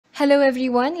Hello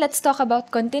everyone, let's talk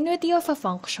about continuity of a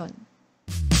function.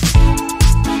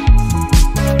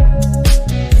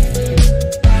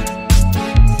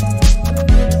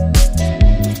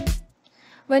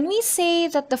 When we say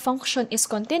that the function is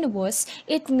continuous,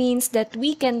 it means that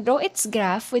we can draw its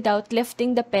graph without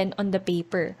lifting the pen on the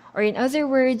paper. Or in other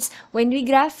words, when we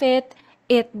graph it,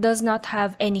 it does not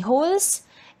have any holes,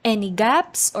 any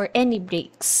gaps, or any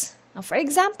breaks. Now, for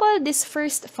example, this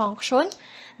first function,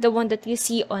 the one that you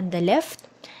see on the left,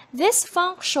 this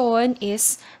function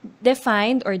is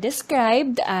defined or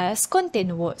described as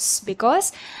continuous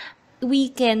because we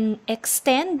can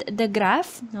extend the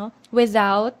graph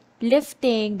without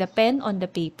lifting the pen on the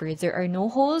paper. There are no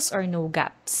holes or no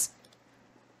gaps.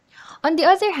 On the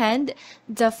other hand,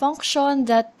 the function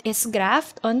that is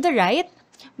graphed on the right,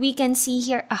 we can see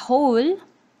here a hole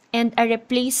and a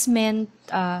replacement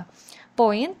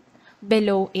point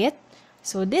below it.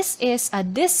 So this is a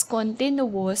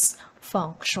discontinuous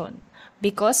function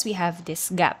because we have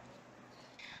this gap.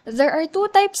 There are two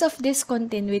types of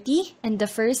discontinuity, and the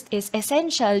first is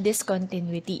essential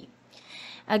discontinuity.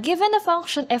 Given a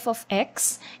function f of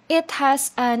x, it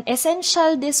has an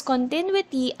essential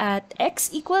discontinuity at x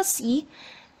equals c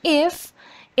if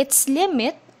its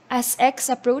limit as x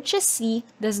approaches c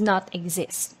does not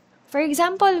exist. For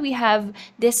example, we have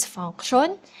this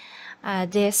function.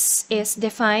 This is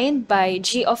defined by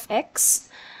g of x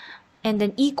and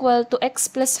then equal to x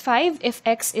plus 5 if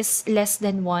x is less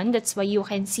than 1. That's why you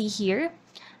can see here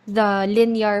the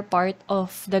linear part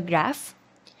of the graph.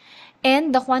 And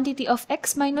the quantity of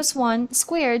x minus 1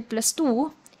 squared plus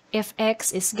 2 if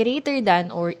x is greater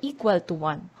than or equal to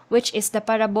 1, which is the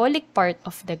parabolic part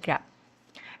of the graph.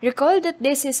 Recall that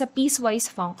this is a piecewise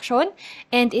function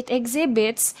and it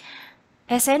exhibits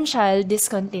essential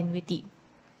discontinuity.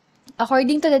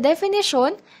 According to the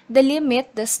definition, the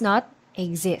limit does not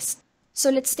exist.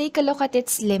 So let's take a look at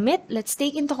its limit. Let's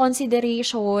take into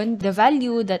consideration the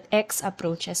value that x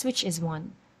approaches, which is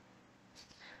 1.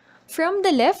 From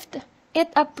the left, it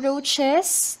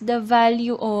approaches the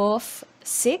value of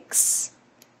 6.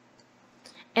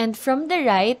 And from the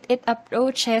right, it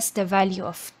approaches the value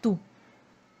of 2.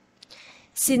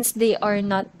 Since they are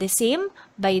not the same,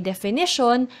 by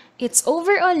definition, its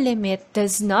overall limit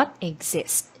does not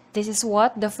exist. This is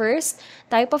what the first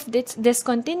type of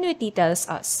discontinuity tells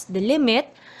us. The limit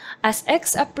as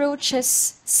x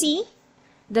approaches c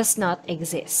does not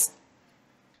exist.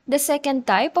 The second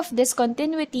type of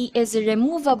discontinuity is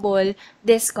removable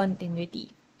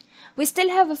discontinuity. We still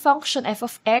have a function f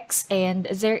of x and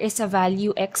there is a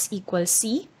value x equals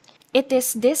c. It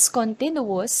is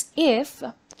discontinuous if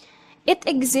it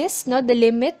exists, the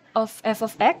limit of f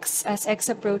of x as x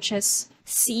approaches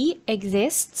c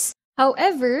exists.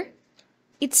 However,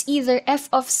 it's either f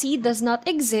of c does not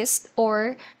exist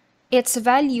or its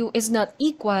value is not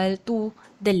equal to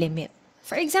the limit.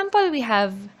 For example, we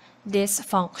have this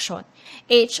function,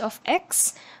 h of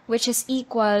x, which is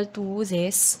equal to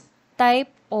this type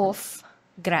of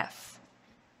graph.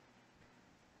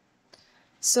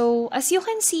 So, as you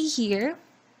can see here,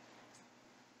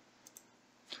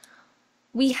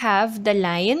 we have the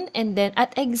line and then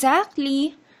at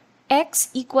exactly x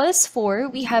equals 4,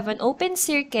 we have an open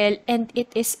circle and it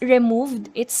is removed.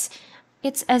 It's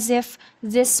as if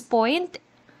this point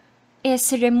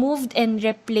is removed and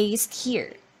replaced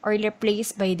here or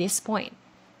replaced by this point.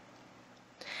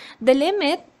 The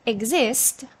limit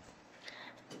exists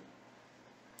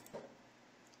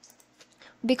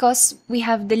because we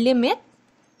have the limit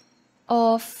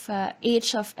of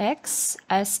h of x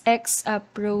as x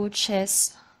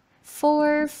approaches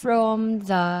 4 from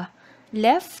the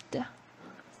left.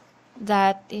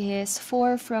 That is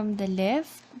 4 from the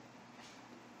left.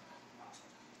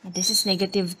 This is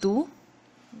negative 2.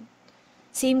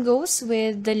 Same goes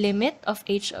with the limit of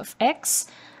h of x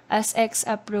as x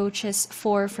approaches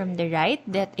 4 from the right.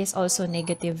 That is also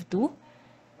negative 2.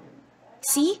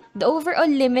 See, the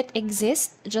overall limit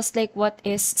exists just like what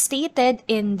is stated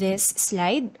in this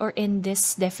slide or in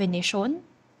this definition.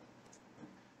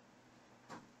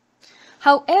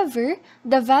 However,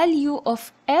 the value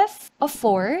of f of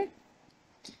 4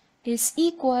 is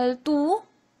equal to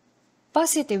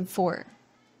positive 4.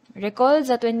 Recall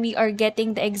that when we are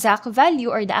getting the exact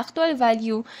value or the actual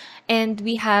value and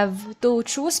we have to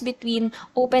choose between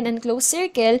open and closed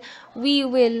circle, we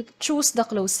will choose the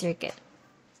closed circle.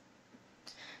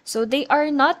 So they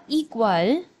are not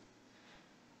equal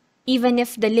even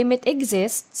if the limit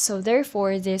exists, so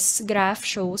therefore this graph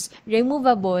shows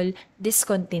removable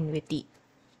discontinuity.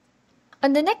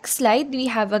 On the next slide,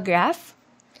 we have a graph.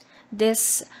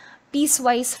 This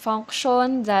piecewise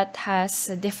function that has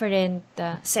different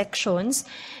sections,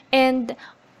 and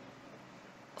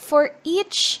For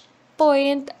each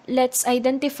point, let's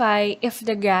identify if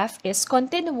the graph is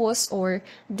continuous or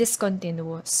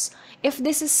discontinuous. If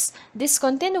this is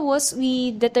discontinuous,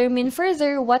 we determine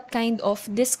further what kind of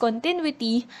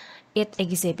discontinuity it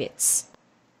exhibits.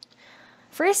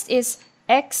 First is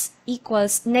x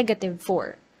equals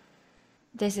 -4.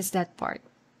 This is that part.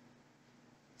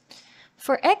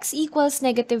 For x equals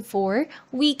 -4,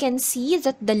 we can see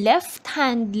that the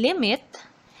left-hand limit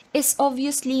is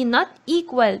obviously not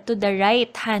equal to the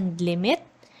right-hand limit.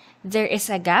 There is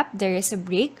a gap, there is a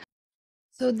break.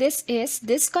 So this is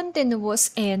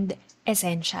discontinuous and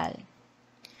essential.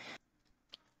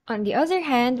 On the other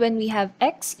hand, when we have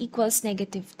x equals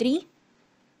 -3,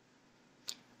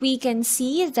 we can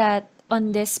see that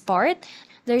on this part,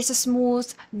 there's a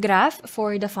smooth graph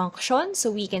for the function, so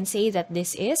we can say that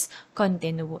this is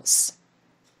continuous.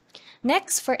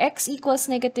 Next, for x equals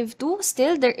 -2,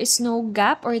 still there is no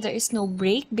gap or there is no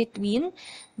break between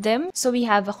them, so we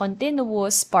have a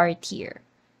continuous part here.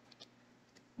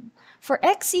 For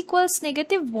x equals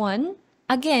 -1,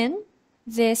 again,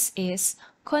 this is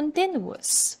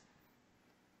continuous.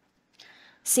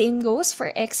 Same goes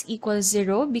for x equals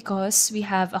 0 because we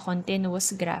have a continuous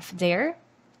graph there.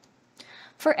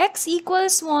 For x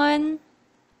equals 1,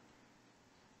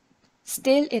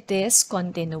 still it is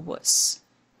continuous.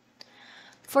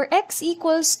 For x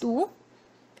equals 2,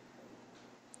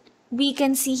 we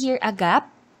can see here a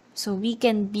gap. So we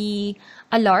can be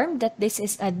alarmed that this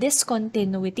is a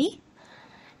discontinuity.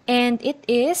 And it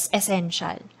is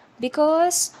essential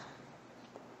because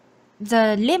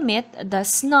the limit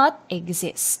does not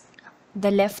exist. The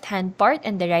left-hand part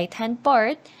and the right-hand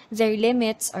part, their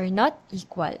limits are not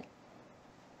equal.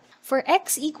 For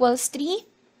x equals 3,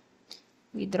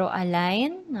 we draw a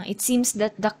line. Now, it seems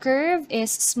that the curve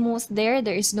is smooth there.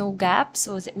 There is no gap,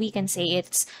 so that we can say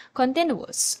it's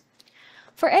continuous.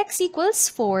 For x equals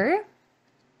 4,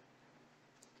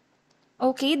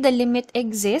 okay, the limit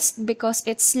exists because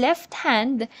its left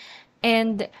hand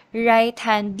and right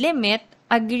hand limit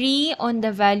agree on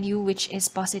the value which is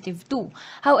 +2.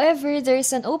 However, there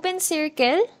is an open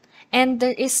circle and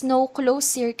there is no closed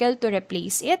circle to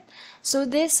replace it. So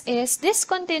this is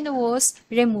discontinuous,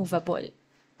 removable.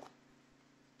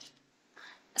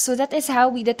 So that is how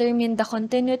we determine the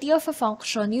continuity of a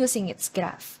function using its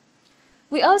graph.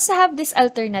 We also have this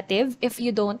alternative. If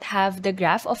you don't have the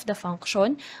graph of the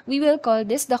function, we will call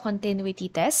this the continuity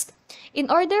test. In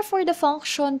order for the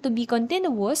function to be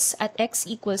continuous at x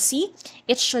equals c,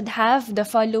 it should have the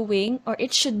following, or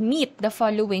it should meet the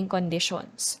following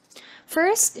conditions.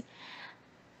 First,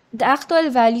 the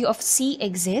actual value of c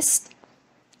exists,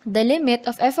 the limit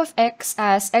of f of x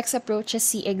as x approaches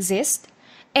c exists,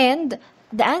 and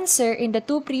the answer in the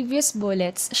two previous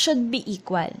bullets should be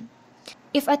equal.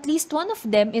 If at least one of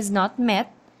them is not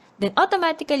met, then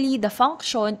automatically the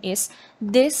function is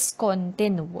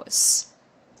discontinuous.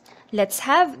 Let's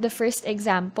have the first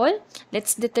example.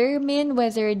 Let's determine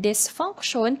whether this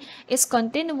function is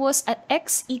continuous at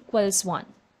x equals 1.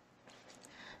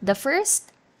 The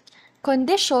first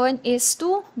condition is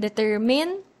to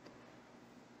determine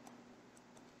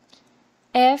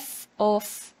f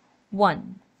of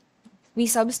 1. We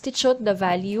substitute the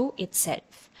value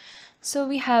itself. So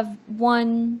we have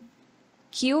 1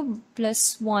 cubed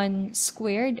plus 1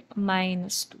 squared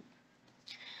minus 2.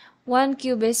 1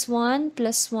 cubed is 1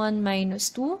 plus 1 minus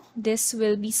 2. This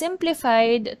will be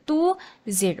simplified to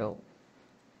 0.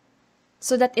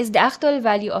 So that is the actual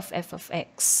value of f of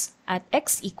x at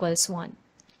x equals 1.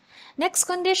 Next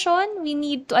condition, we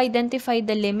need to identify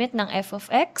the limit ng f of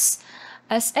x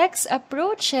as x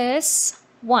approaches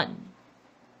 1.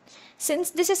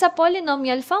 Since this is a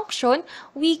polynomial function,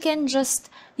 we can just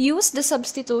use the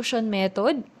substitution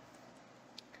method.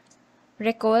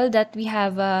 Recall that we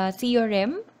have a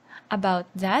theorem about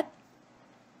that.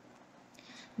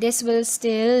 This will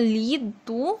still lead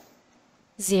to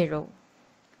 0.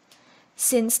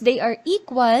 Since they are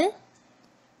equal,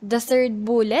 the third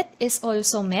bullet is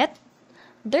also met.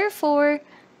 Therefore,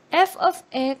 f of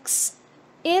x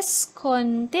is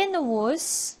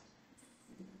continuous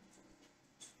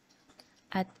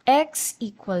at x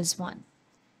equals 1.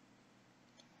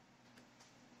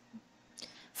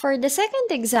 For the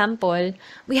second example,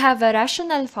 we have a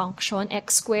rational function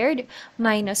x squared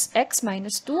minus x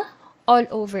minus 2 all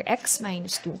over x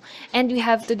minus 2. And we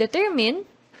have to determine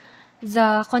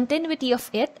the continuity of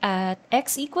it at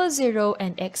x equals 0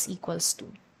 and x equals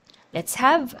 2. Let's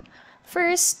have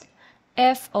first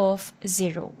f of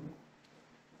 0.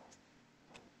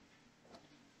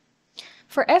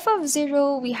 For f of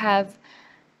 0, we have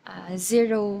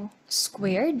 0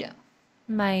 squared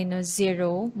minus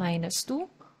 0 minus 2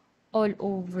 all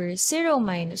over 0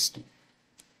 minus 2.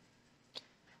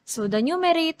 So the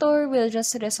numerator will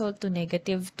just result to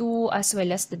negative 2 as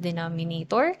well as the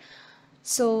denominator.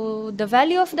 So the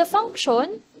value of the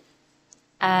function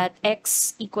at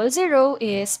x equals 0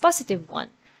 is positive 1.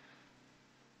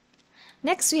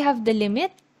 Next, we have the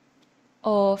limit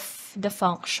of the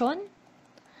function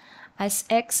as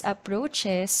x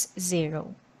approaches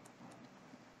 0.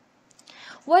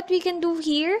 What we can do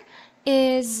here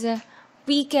is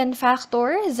we can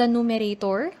factor the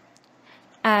numerator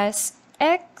as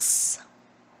x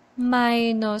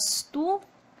minus 2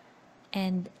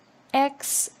 and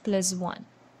x plus 1.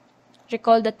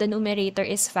 Recall that the numerator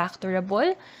is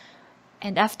factorable,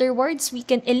 and afterwards we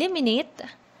can eliminate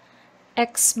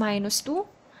x minus 2,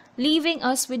 leaving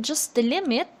us with just the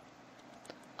limit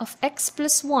of x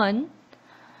plus 1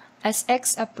 as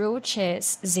x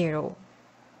approaches 0.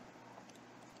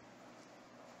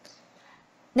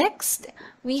 Next,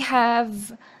 we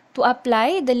have to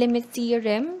apply the limit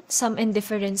theorem, sum and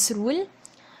difference rule,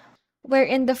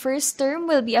 wherein the first term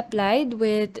will be applied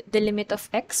with the limit of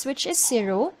x, which is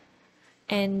 0,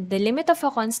 and the limit of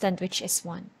a constant, which is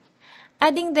 1.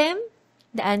 Adding them,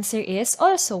 the answer is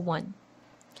also 1.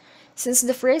 Since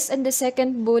the first and the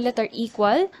second bullet are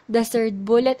equal, the third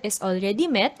bullet is already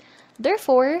met.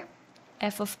 Therefore,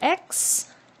 f of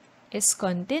x is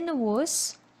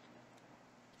continuous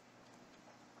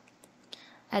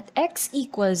at x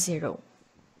equals 0.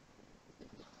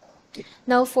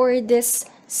 Now for this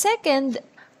second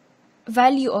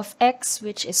value of x,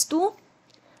 which is 2,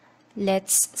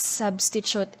 let's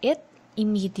substitute it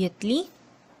immediately.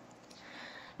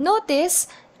 Notice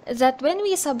that when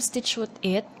we substitute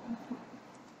it,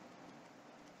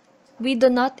 we do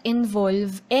not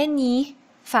involve any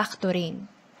factoring,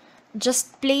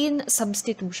 just plain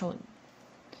substitution.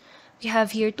 We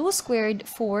have here 2 squared,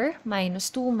 4 minus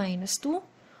 2 minus 2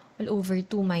 all over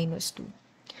 2 minus 2.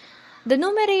 The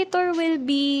numerator will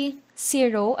be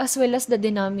 0 as well as the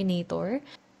denominator.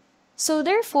 So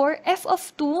therefore, f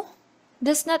of 2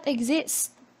 does not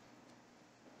exist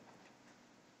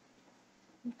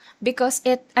because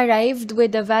it arrived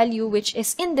with a value which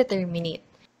is indeterminate.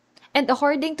 And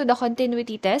according to the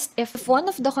continuity test, if one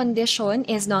of the condition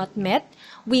is not met,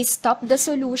 we stop the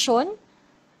solution.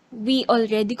 We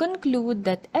already conclude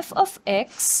that f of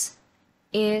x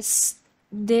is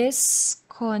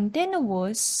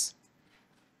discontinuous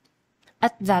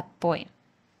at that point.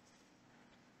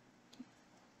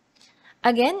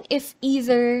 Again, if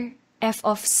either f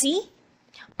of c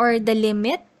or the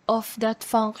limit of that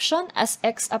function as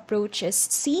x approaches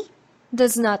c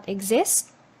does not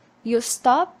exist, you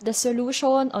stop the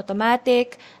solution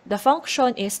automatic. The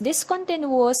function is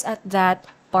discontinuous at that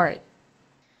part.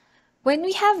 When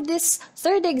we have this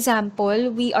third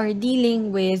example, we are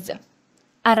dealing with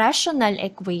a rational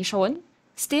equation.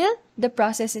 Still, the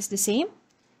process is the same.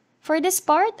 For this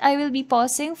part, I will be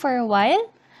pausing for a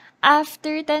while.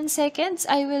 After 10 seconds,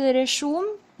 I will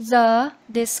resume the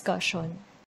discussion.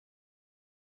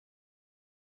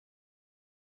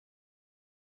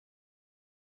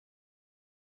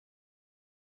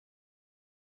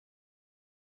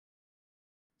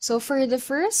 So for the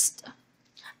first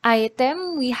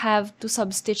item, we have to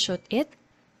substitute it.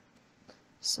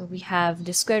 So we have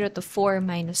the square root of 4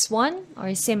 minus 1,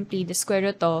 or simply the square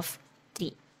root of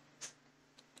 3.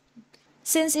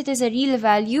 Since it is a real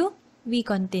value, we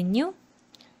continue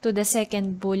to the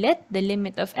second bullet, the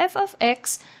limit of f of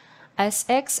x as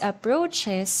x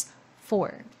approaches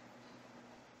 4.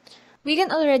 We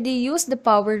can already use the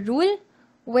power rule,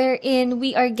 wherein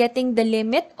we are getting the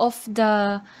limit of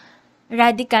the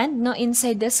radicand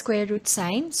inside the square root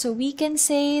sign. So we can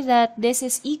say that this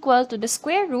is equal to the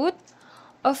square root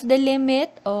of the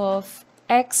limit of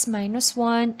x minus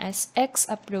 1 as x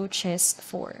approaches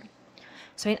 4.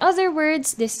 So in other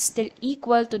words, this is still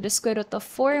equal to the square root of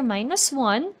 4 minus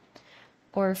 1,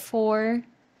 or 4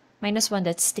 minus 1,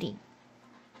 that's 3.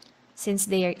 Since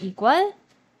they are equal,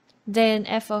 then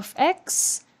f of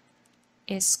x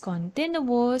is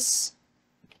continuous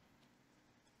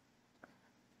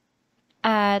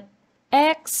at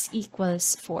x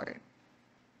equals 4.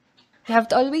 You have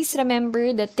to always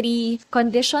remember the 3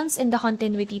 conditions in the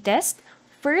continuity test.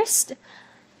 First,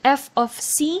 f of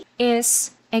c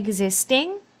is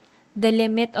existing. The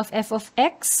limit of f of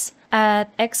x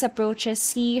at x approaches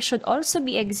c should also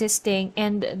be existing,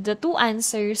 and the two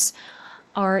answers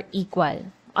are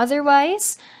equal.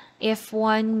 Otherwise, if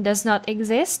one does not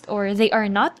exist or they are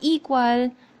not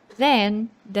equal, then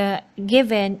the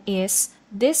given is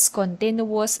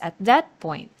discontinuous at that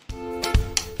point.